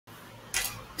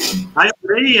Hi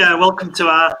everybody, welcome to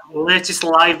our latest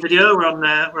live video. We're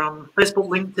on Facebook,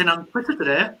 LinkedIn and Twitter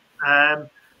today. I'm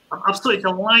absolutely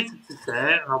delighted to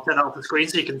say, and I'll take that off the screen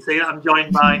so you can see it, I'm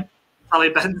joined by Sally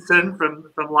Bendtson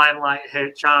from Limelight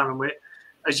HR, and we,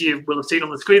 as you will have seen on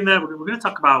the screen there, we're going to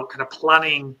talk about kind of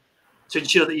planning to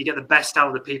ensure that you get the best out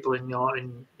of the people in your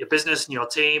business and your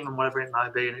team and whatever it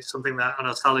might be. And it's something that I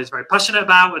know Sally is very passionate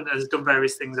about and has done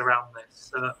various things around this.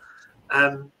 So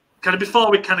kind of before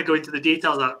we kind of go into the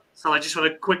details of that, Sally, I just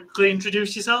want to quickly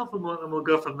introduce yourself and we'll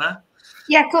go from there.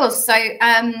 Yeah, of course. So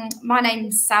my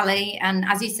name's Sally, and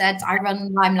as you said, I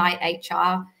run Limelight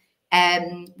HR.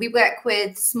 We work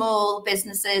with small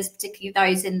businesses, particularly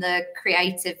those in the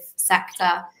creative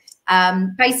sector,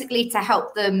 basically to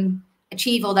help them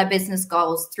achieve all their business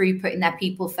goals through putting their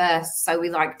people first. So we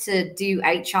like to do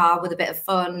HR with a bit of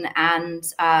fun and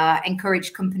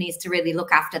encourage companies to really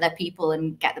look after their people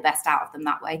and get the best out of them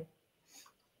that way.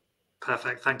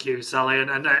 Perfect. Thank you, Sally.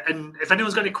 And if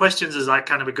anyone's got any questions as I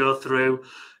kind of go through,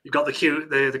 you've got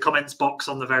the comments box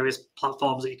on the various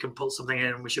platforms that you can put something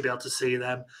in, and we should be able to see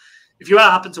them. If you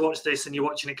are happen to watch this and you're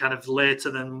watching it kind of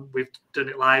later than we've done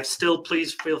it live, still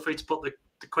please feel free to put the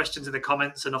questions in the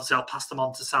comments, and obviously I'll pass them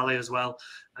on to Sally as well.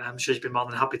 I'm sure she'd be more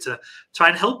than happy to try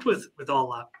and help with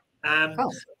all that.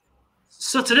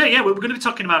 So today, yeah, we're going to be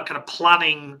talking about kind of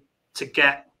planning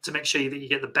to make sure that you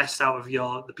get the best out of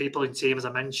the people in your team, as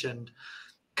I mentioned.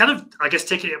 Kind of, I guess,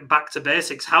 taking it back to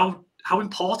basics, how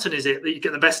important is it that you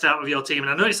get the best out of your team?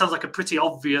 And I know it sounds like a pretty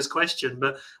obvious question,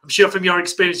 but I'm sure from your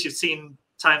experience you've seen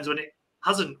times when it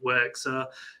hasn't worked. So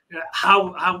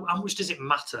how much does it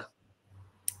matter?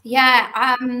 Yeah,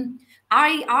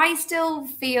 I still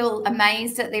feel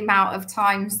amazed at the amount of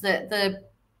times that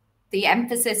the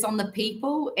emphasis on the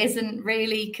people isn't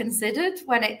really considered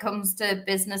when it comes to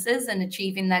businesses and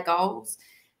achieving their goals.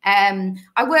 I'm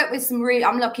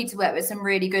lucky to work with some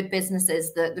really good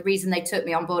businesses that the reason they took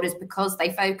me on board is because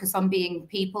they focus on being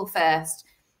people first.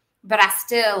 But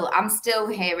I'm still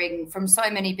hearing from so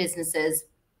many businesses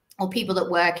or people that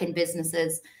work in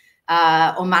businesses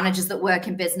or managers that work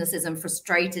in businesses and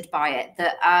frustrated by it,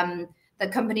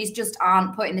 that companies just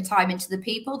aren't putting the time into the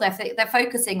people. They're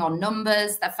focusing on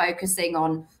numbers, they're focusing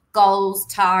on goals,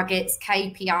 targets,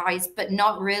 KPIs, but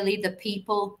not really the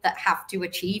people that have to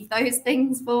achieve those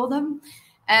things for them.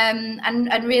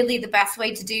 And really the best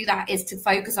way to do that is to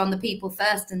focus on the people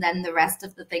first, and then the rest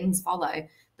of the things follow.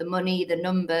 The money, the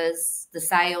numbers, the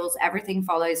sales, everything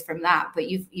follows from that. But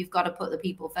you've got to put the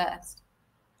people first.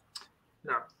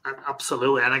 No,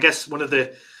 absolutely. And I guess one of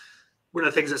the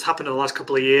things that's happened in the last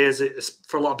couple of years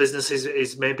for a lot of businesses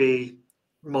is maybe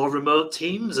more remote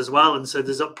teams as well. And so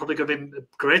there's probably going to be a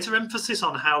greater emphasis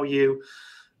on how you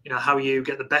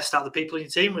get the best out of the people in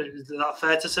your team. Is that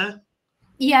fair to say?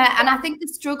 Yeah, and I think the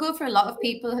struggle for a lot of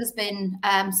people has been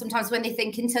sometimes when they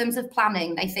think in terms of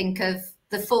planning, they think of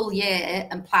the full year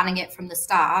and planning it from the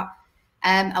start.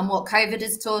 And what COVID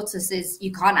has taught us is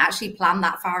you can't actually plan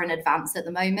that far in advance at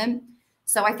the moment.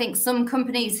 So I think some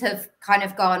companies have kind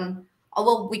of gone, oh,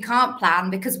 well, we can't plan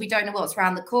because we don't know what's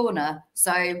around the corner.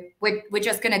 So we're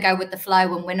just going to go with the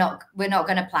flow, and we're not going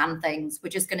to plan things. We're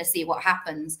just going to see what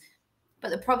happens.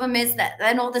 But the problem is that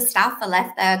then all the staff are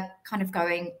left there kind of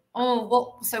going, oh,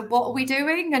 what are we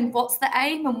doing? And what's the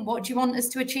aim? And what do you want us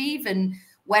to achieve? And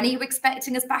when are you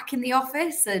expecting us back in the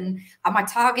office? And are my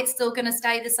targets still going to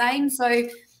stay the same? So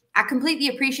I completely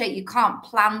appreciate you can't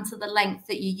plan to the length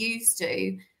that you used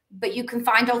to, but you can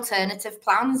find alternative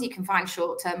plans. You can find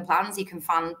short-term plans. You can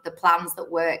find the plans that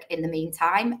work in the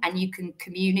meantime, and you can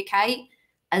communicate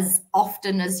as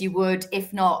often as you would,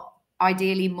 if not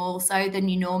ideally more so than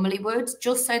you normally would,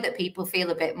 just so that people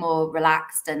feel a bit more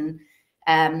relaxed and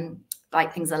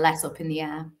like things are less up in the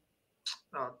air.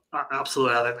 Oh,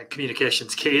 absolutely. I think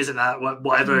communication's key, isn't that?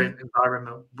 Whatever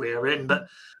environment we're in. But do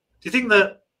you think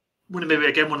that maybe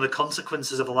again one of the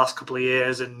consequences of the last couple of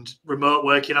years and remote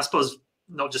working, I suppose,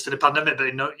 not just in a pandemic, but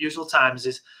in usual times,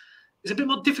 is a bit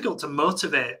more difficult to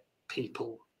motivate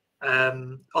people,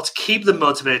 or to keep them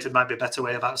motivated might be a better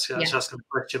way of asking the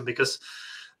question, because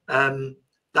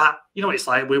that, it's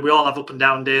like we all have up and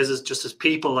down days as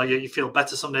people. Like you feel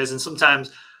better some days, and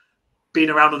sometimes being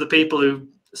around other people who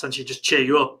essentially just cheer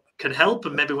you up can help.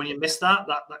 And maybe when you miss that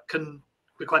can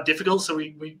be quite difficult. So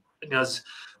we as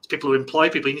people who employ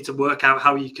people, you need to work out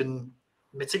how you can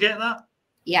mitigate that.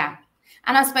 Yeah.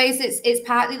 And I suppose it's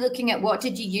partly looking at what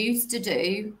did you used to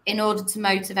do in order to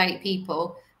motivate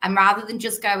people. And rather than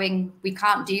just going, we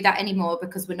can't do that anymore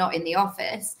because we're not in the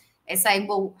office, it's saying,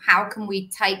 well, how can we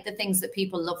take the things that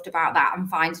people loved about that and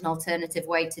find an alternative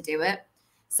way to do it?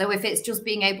 So if it's just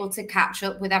being able to catch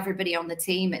up with everybody on the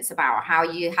team, it's about how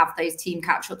you have those team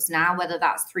catch-ups now, whether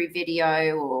that's through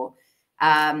video or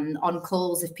on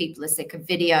calls if people are sick of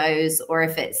videos, or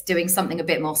if it's doing something a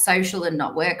bit more social and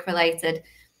not work related.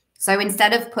 So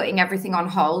instead of putting everything on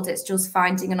hold, it's just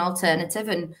finding an alternative.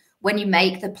 And when you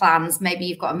make the plans, maybe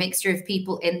you've got a mixture of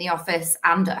people in the office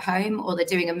and at home, or they're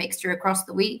doing a mixture across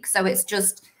the week. So it's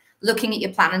just looking at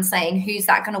your plan and saying, who's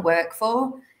that going to work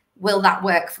for? Will that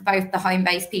work for both the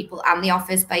home-based people and the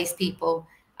office-based people?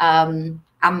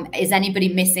 Is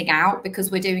anybody missing out because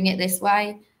we're doing it this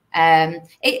way?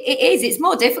 It's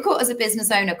more difficult as a business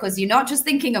owner because you're not just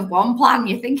thinking of one plan,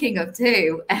 you're thinking of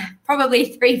two, probably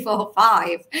 3, 4,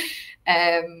 5.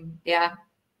 Yeah.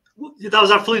 That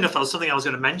was funny enough. That was something I was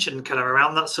going to mention kind of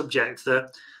around that subject,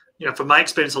 that, you know, from my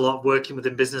experience, a lot of working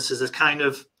within businesses, there's kind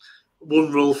of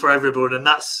one rule for everyone. And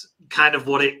that's kind of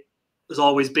what it has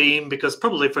always been, because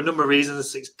probably for a number of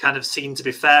reasons, it's kind of seemed to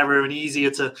be fairer and easier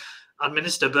to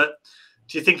administer. But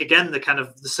do you think, again, the kind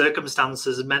of the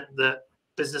circumstances have meant that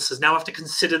businesses now have to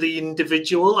consider the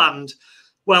individual? And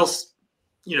whilst,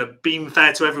 you know, being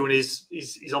fair to everyone is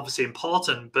obviously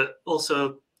important, but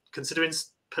also considering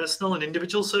personal and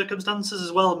individual circumstances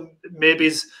as well,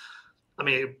 this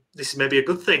is maybe a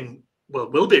good thing. Well,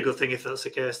 will be a good thing if that's the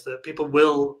case, that people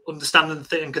will understand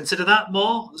and consider that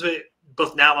more as we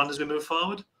both now and as we move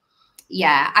forward.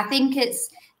 Yeah, I think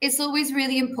it's always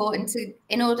really important to,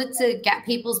 in order to get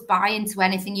people's buy-in to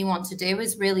anything you want to do,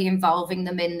 is really involving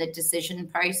them in the decision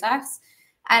process.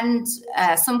 And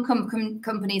some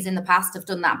companies in the past have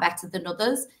done that better than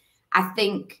others. I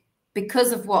think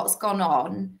because of what's gone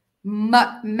on,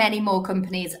 many more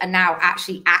companies are now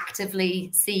actually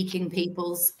actively seeking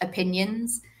people's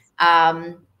opinions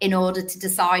in order to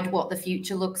decide what the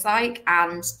future looks like,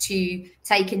 and to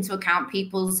take into account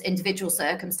people's individual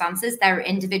circumstances, their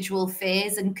individual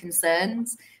fears and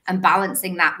concerns, and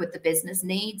balancing that with the business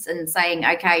needs, and saying,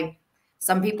 okay,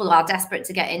 some people are desperate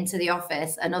to get into the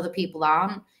office and other people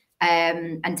aren't,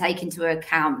 and take into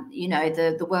account, you know,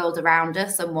 the world around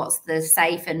us and what's the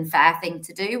safe and fair thing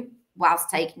to do,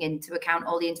 whilst taking into account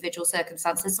all the individual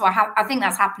circumstances. So I think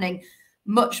that's happening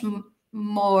much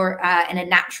more in a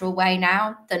natural way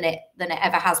now than it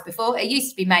ever has before. It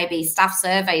used to be maybe staff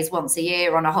surveys once a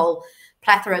year on a whole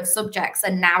plethora of subjects,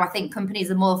 and now I think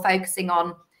companies are more focusing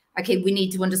on, okay, we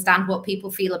need to understand what people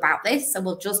feel about this, so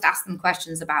we'll just ask them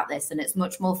questions about this, and it's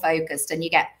much more focused and you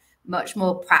get much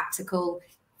more practical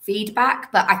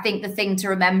feedback. But I think the thing to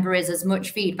remember is, as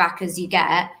much feedback as you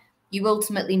get, you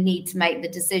ultimately need to make the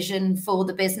decision for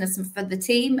the business and for the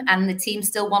team, and the team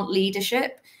still want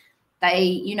leadership.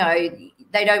 They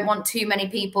don't want too many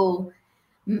people,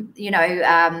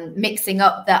 mixing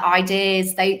up their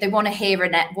ideas. They want to hear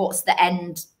what's the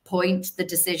end point, the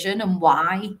decision, and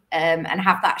why, and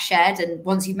have that shared. And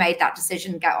once you've made that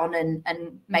decision, get on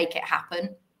and make it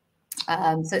happen.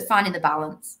 So it's finding the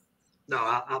balance.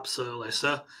 No, absolutely.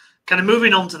 So kind of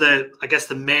moving on to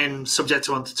the main subject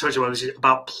I want to touch on, which is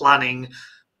about planning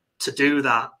to do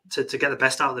that, to get the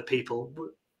best out of the people.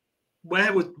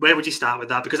 Where would you start with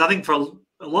that? Because I think for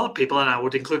a lot of people, and I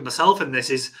would include myself in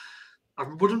this, is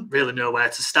I wouldn't really know where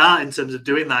to start in terms of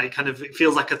doing that. It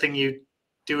feels like a thing you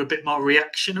do a bit more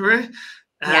reactionary,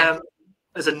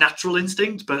 as a natural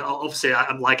instinct. But obviously,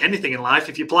 I'm like anything in life.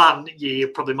 If you plan, you're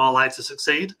probably more likely to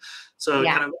succeed. So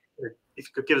kind of, if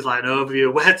you could give us like an overview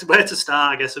of where to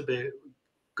start, I guess would be a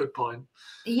good point.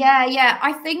 Yeah.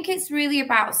 I think it's really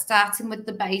about starting with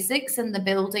the basics and the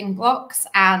building blocks,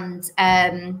 and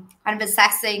kind of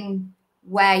assessing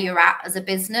where you're at as a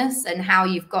business and how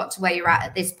you've got to where you're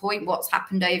at this point, what's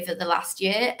happened over the last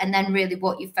year, and then really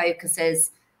what your focus is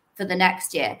for the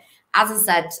next year. As I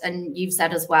said, and you've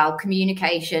said as well,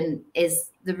 communication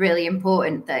is the really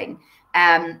important thing.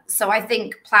 So I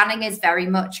think planning is very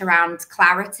much around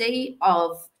clarity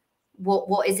of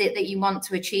what is it that you want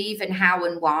to achieve, and how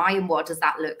and why, and what does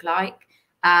that look like.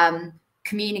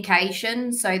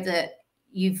 Communication, so that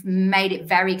you've made it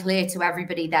very clear to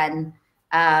everybody then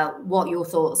what your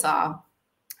thoughts are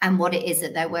and what it is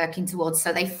that they're working towards,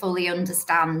 so they fully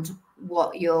understand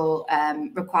what your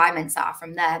requirements are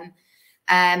from them.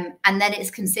 And then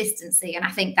it's consistency. And I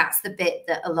think that's the bit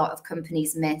that a lot of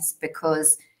companies miss,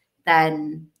 because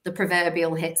then the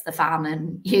proverbial hits the fan,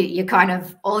 and you kind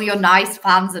of, all your nice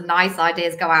plans and nice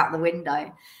ideas go out the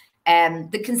window.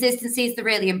 The consistency is the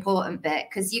really important bit,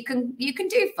 because you can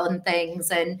do fun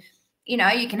things, and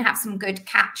you can have some good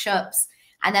catch-ups,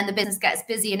 and then the business gets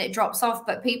busy and it drops off,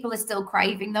 but people are still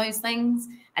craving those things,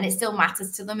 and it still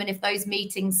matters to them. And if those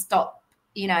meetings stop,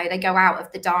 they go out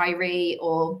of the diary,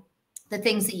 or the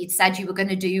things that you'd said you were going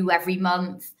to do every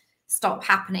month stop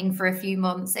happening for a few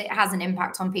months, it has an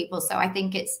impact on people. So I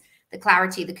think it's the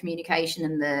clarity, the communication,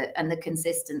 and the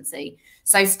consistency.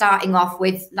 So starting off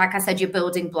with, like I said, your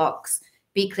building blocks,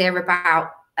 be clear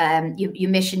about your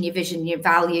mission, your vision, your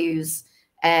values.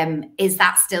 Is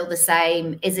that still the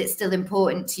same? Is it still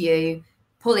important to you?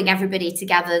 Pulling everybody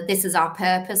together. This is our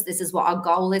purpose. This is what our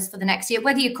goal is for the next year.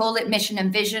 Whether you call it mission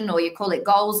and vision, or you call it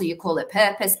goals, or you call it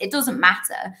purpose, it doesn't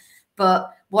matter.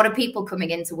 But what are people coming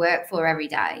into work for every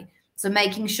day? So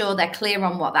making sure they're clear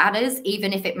on what that is,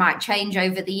 even if it might change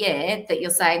over the year, that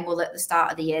you're saying, well, at the start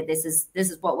of the year, this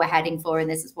is what we're heading for, and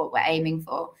this is what we're aiming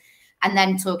for. And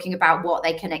then talking about what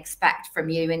they can expect from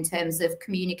you in terms of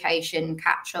communication,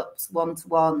 catch-ups,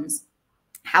 one-to-ones,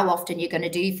 how often you're going to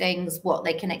do things, what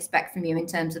they can expect from you in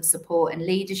terms of support and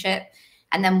leadership,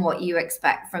 and then what you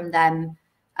expect from them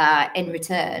in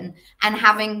return. And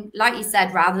having, like you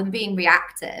said, rather than being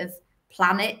reactive,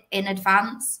 plan it in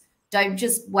advance. Don't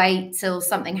just wait till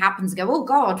something happens and go, oh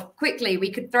God, quickly, we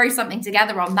could throw something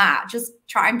together on that. Just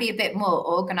try and be a bit more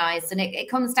organized. And it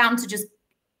comes down to just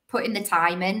putting the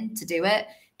time in to do it,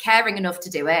 caring enough to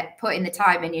do it, putting the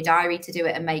time in your diary to do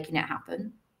it, and making it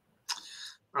happen.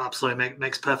 Absolutely,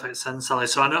 makes perfect sense, Sally.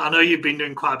 So I know you've been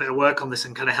doing quite a bit of work on this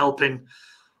and kind of helping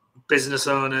business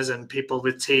owners and people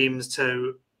with teams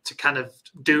to kind of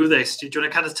do this. Do you want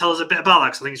to kind of tell us a bit about that?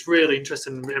 Because I think it's really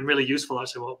interesting and really useful,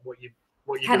 actually, what you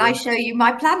Can doing. I show you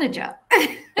my Planager?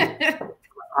 I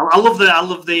love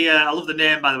the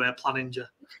name, by the way, Planager.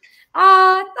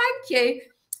 Ah, thank you.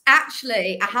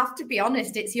 Actually, I have to be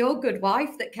honest, it's your good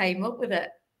wife that came up with it.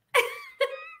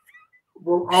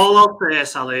 Well, all I'll say,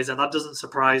 Sally, is that doesn't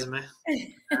surprise me.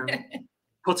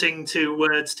 Putting two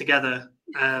words together.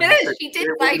 She did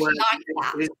say she liked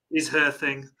that. Is her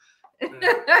thing.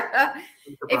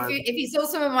 If you saw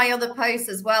some of my other posts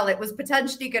as well, it was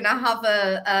potentially going to have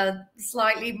a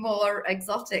slightly more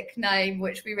exotic name,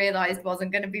 which we realized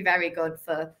wasn't going to be very good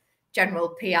for general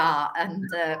PR and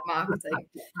marketing.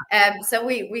 So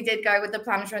we did go with the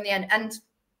Planager in the end. And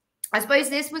I suppose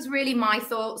this was really my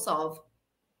thoughts of,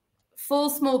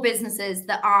 for small businesses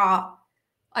that are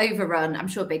overrun, I'm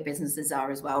sure big businesses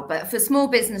are as well, but for small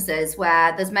businesses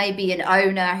where there's maybe an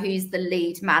owner who's the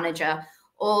lead manager,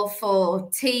 or for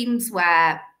teams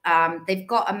where they've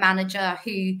got a manager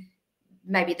who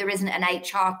maybe there isn't an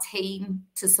HR team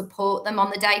to support them on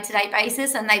the day-to-day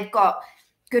basis, and they've got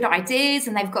good ideas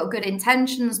and they've got good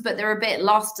intentions, but they're a bit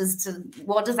lost as to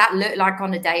what does that look like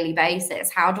on a daily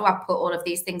basis? How do I put all of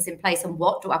these things in place, and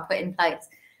what do I put in place?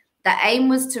 The aim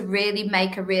was to really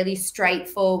make a really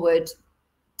straightforward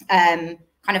kind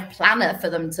of planner for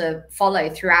them to follow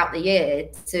throughout the year,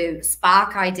 to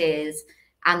spark ideas,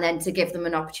 and then to give them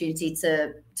an opportunity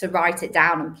to write it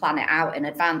down and plan it out in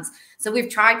advance. So we've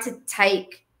tried to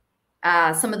take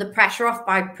some of the pressure off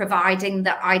by providing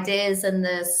the ideas and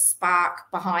the spark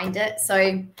behind it.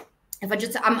 So if I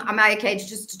just, am I okay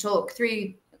to talk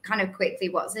through kind of quickly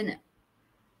what's in it?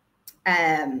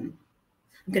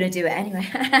 I'm going to do it anyway.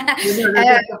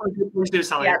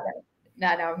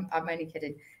 No, I'm only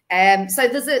kidding. So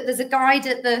there's a guide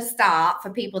at the start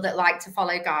for people that like to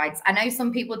follow guides. I know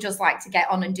some people just like to get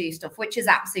on and do stuff, which is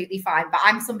absolutely fine. But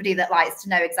I'm somebody that likes to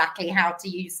know exactly how to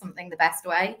use something the best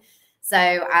way. So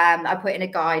I put in a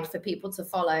guide for people to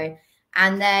follow.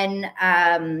 And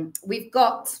then we've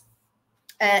got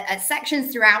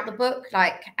sections throughout the book,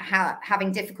 like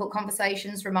having difficult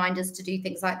conversations, reminders to do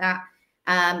things like that,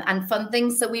 and fun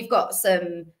things. So we've got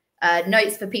some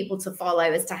notes for people to follow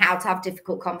as to how to have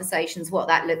difficult conversations, what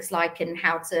that looks like, and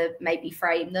how to maybe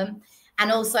frame them.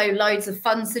 And also loads of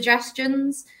fun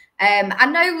suggestions. I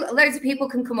know loads of people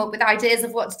can come up with ideas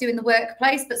of what to do in the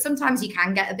workplace, but sometimes you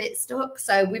can get a bit stuck.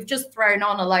 So we've just thrown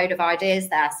on a load of ideas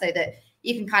there so that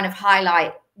you can kind of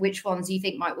highlight which ones you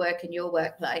think might work in your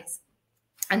workplace.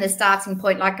 And the starting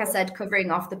point, like I said,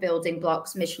 covering off the building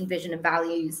blocks, mission, vision, and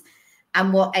values,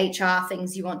 and what HR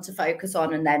things you want to focus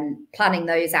on, and then planning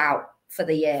those out for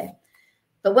the year.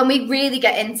 But when we really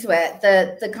get into it,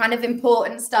 the kind of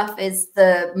important stuff is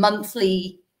the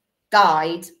monthly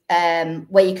guide,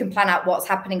 where you can plan out what's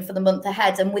happening for the month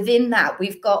ahead. And within that,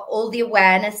 we've got all the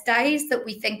awareness days that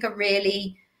we think are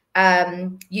really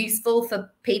useful for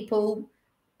people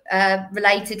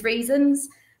related reasons.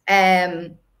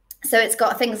 So it's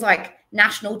got things like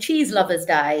National Cheese Lovers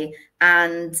Day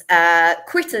and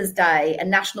Quitters Day and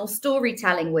National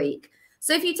Storytelling Week.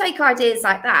 So if you take ideas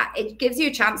like that, it gives you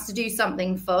a chance to do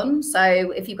something fun. So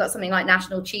if you've got something like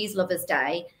National Cheese Lovers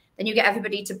Day, then you get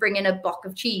everybody to bring in a block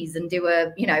of cheese and do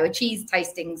a cheese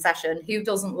tasting session. Who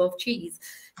doesn't love cheese?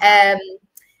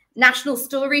 National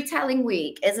Storytelling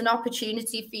Week is an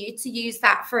opportunity for you to use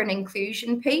that for an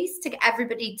inclusion piece, to get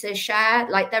everybody to share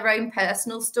like their own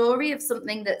personal story of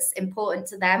something that's important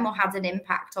to them or had an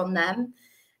impact on them.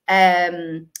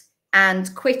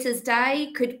 And Quitters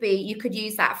Day could be, you could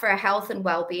use that for a health and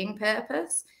well-being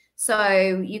purpose.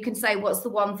 So you can say, what's the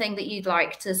one thing that you'd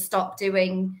like to stop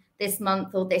doing this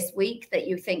month or this week that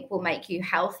you think will make you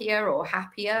healthier or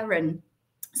happier? And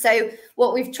so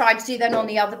what we've tried to do then on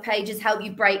the other page is help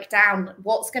you break down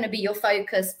what's going to be your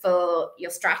focus for your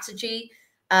strategy,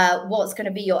 what's going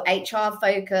to be your HR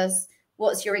focus,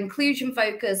 what's your inclusion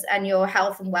focus, and your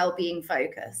health and well-being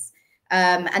focus.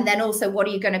 And then also, what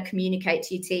are you going to communicate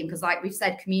to your team? Because like we've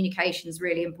said, communication is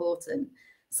really important.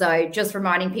 So just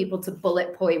reminding people to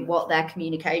bullet point what their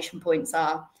communication points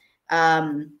are.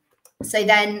 So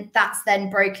then that's then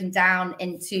broken down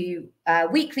into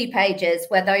weekly pages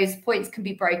where those points can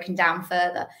be broken down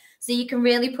further. So you can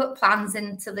really put plans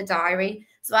into the diary.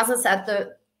 So as I said,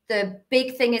 the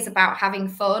big thing is about having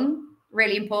fun,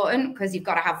 really important, because you've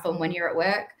got to have fun when you're at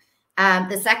work.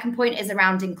 The second point is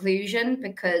around inclusion,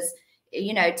 because,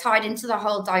 you know, tied into the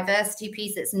whole diversity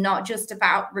piece, it's not just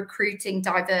about recruiting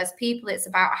diverse people. It's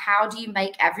about how do you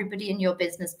make everybody in your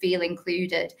business feel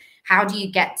included? How do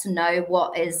you get to know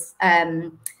what is,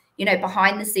 you know,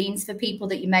 behind the scenes for people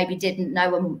that you maybe didn't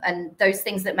know, and those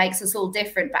things that makes us all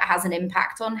different, but has an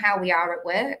impact on how we are at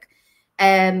work.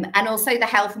 And also the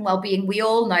health and well-being. We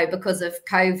all know because of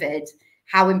COVID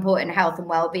how important health and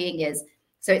well-being is.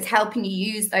 So it's helping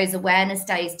you use those awareness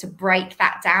days to break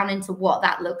that down into what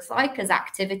that looks like as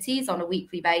activities on a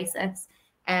weekly basis.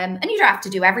 And you don't have to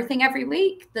do everything every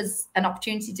week. There's an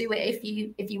opportunity to do it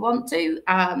if you want to.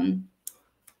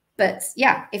 But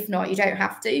yeah, if not, you don't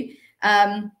have to.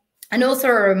 And also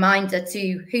a reminder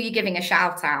to who you're giving a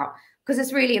shout out, because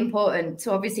it's really important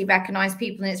to obviously recognize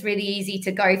people. And it's really easy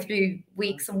to go through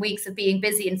weeks and weeks of being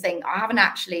busy and think, I haven't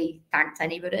actually thanked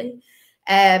anybody.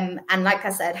 And like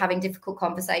I said, having difficult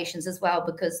conversations as well,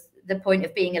 because the point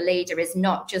of being a leader is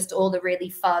not just all the really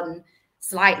fun,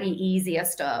 slightly easier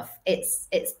stuff. It's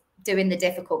doing the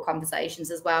difficult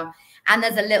conversations as well. And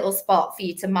there's a little spot for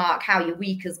you to mark how your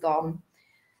week has gone.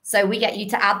 So we get you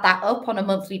to add that up on a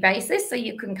monthly basis, so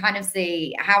you can kind of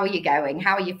see, how are you going?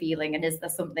 How are you feeling? And is there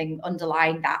something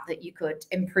underlying that you could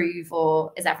improve,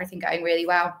 or is everything going really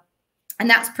well? And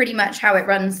that's pretty much how it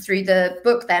runs through the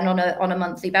book then on a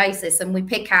monthly basis. And we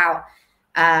pick out,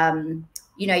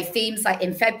 you know, themes. Like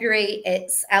in February,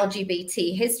 it's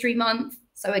LGBT History Month.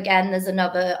 So again, there's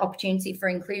another opportunity for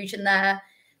inclusion there.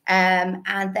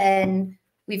 And then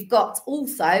we've got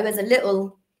also, as a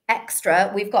little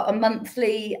extra, we've got a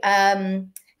monthly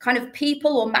kind of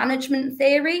people or management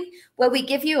theory, where we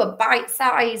give you a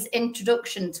bite-sized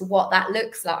introduction to what that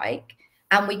looks like.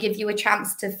 And we give you a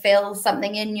chance to fill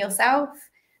something in yourself.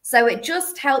 So it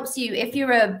just helps you, if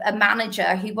you're a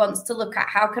manager who wants to look at,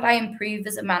 how could I improve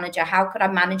as a manager? How could I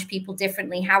manage people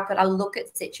differently? How could I look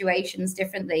at situations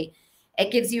differently? It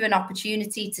gives you an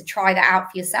opportunity to try that out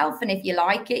for yourself. And if you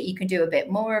like it, you can do a bit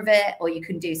more of it, or you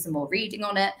can do some more reading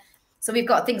on it. So we've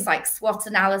got things like SWOT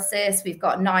analysis. We've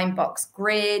got 9-box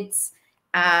grids.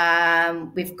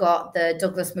 We've got the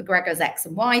Douglas McGregor's X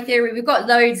and Y theory. We've got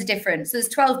loads of different, so there's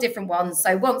 12 different ones.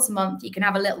 So once a month, you can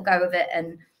have a little go of it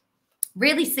and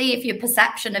really see if your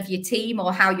perception of your team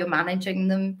or how you're managing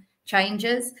them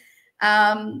changes.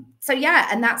 So yeah,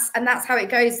 and that's how it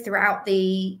goes throughout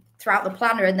the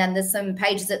planner. And then there's some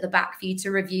pages at the back for you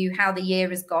to review how the year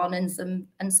has gone, and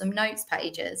some notes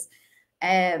pages.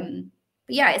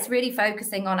 But yeah, it's really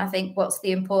focusing on, I think, what's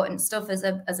the important stuff as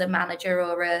a manager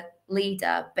or a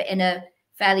leader, but in a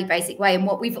fairly basic way. And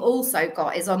what we've also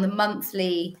got is on the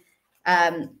monthly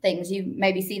things, you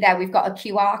maybe see there, we've got a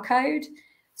QR code.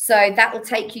 So that will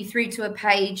take you through to a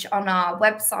page on our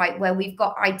website where we've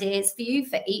got ideas for you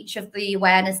for each of the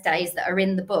awareness days that are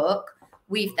in the book.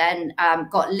 We've then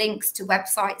got links to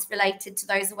websites related to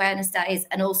those awareness days,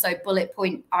 and also bullet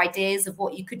point ideas of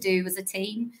what you could do as a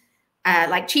team.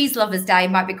 Like Cheese Lovers Day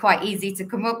might be quite easy to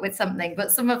come up with something,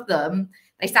 but some of them,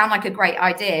 they sound like a great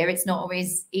idea. It's not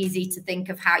always easy to think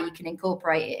of how you can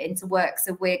incorporate it into work.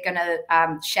 So we're going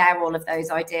to share all of those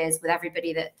ideas with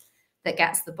everybody that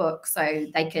gets the book, so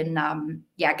they can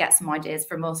get some ideas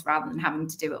from us rather than having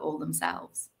to do it all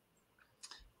themselves.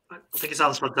 I think it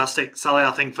sounds fantastic, Sally.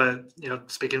 I think, for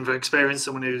speaking from experience,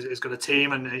 someone who's got a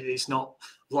team and it's not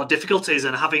a lot of difficulties,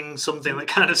 and having something that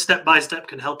kind of step by step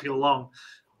can help you along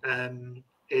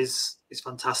is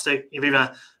fantastic. You've even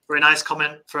a very nice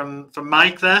comment from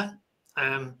Mike there.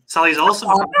 Sally's awesome.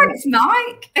 Oh, thanks,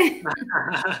 Mike.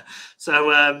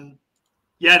 So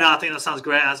Yeah, no, I think that sounds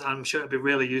great. I'm sure it'd be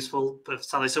really useful for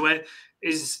Sally. So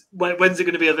when's it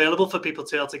going to be available for people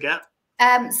to be able to get?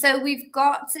 So we've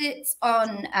got it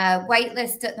on wait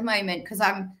list at the moment because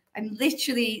I'm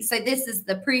literally, so this is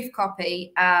the proof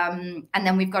copy, and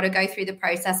then we've got to go through the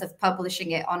process of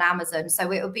publishing it on Amazon.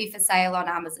 So it will be for sale on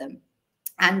Amazon.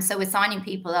 And so we're signing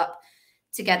people up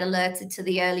to get alerted to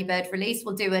the early bird release.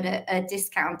 We'll do it at a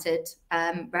discounted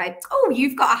rate. Oh,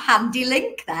 you've got a handy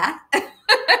link there.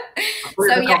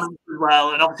 So yes. As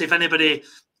well, and obviously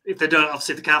if they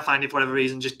can't find it for whatever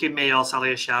reason, just give me or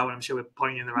Sally a shout, and I'm sure we're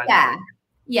pointing you in the right direction.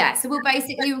 Yeah, so we'll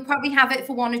probably have it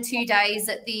for 1 or 2 days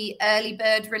at the early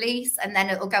bird release, and then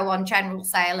it'll go on general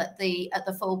sale at the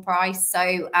full price.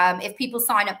 So if people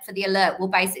sign up for the alert, we'll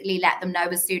basically let them know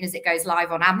as soon as it goes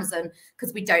live on Amazon,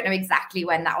 because we don't know exactly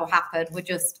when that will happen. We're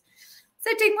just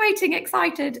sitting, waiting,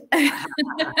 excited.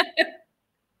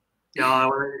 Yeah,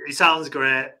 well, it sounds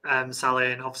great,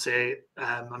 Sally, and obviously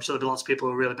I'm sure there'll be lots of people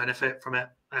who really benefit from it.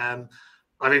 I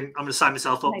think I'm going to sign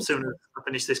myself up soon as I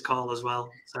finish this call as well.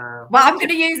 So, well, I'm going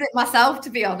to use it myself, to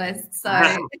be honest. So,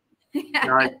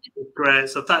 yeah, great.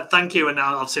 So thank you, and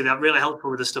obviously that really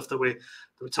helpful with the stuff that we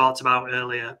talked about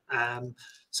earlier.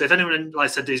 So if anyone, like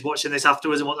I said, is watching this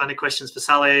afterwards and want any questions for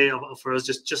Sally or for us,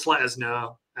 just let us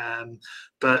know.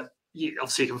 But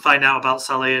obviously you can find out about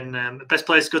Sally, and the best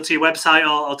place to go to your website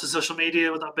or to social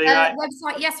media. Would that be right?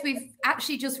 Website, yes, we've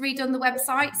actually just redone the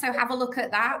website, so have a look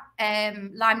at that.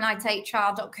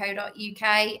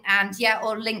 limelight.hr.co.uk, and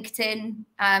or LinkedIn.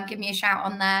 Give me a shout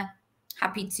on there.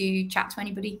 Happy to chat to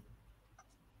anybody.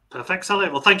 Perfect, Sally.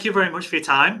 Well, thank you very much for your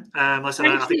time. Like I said,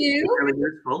 I think it's really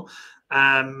useful.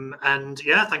 And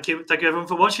yeah, thank you everyone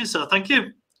for watching. So thank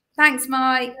you. Thanks,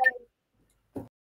 Mike.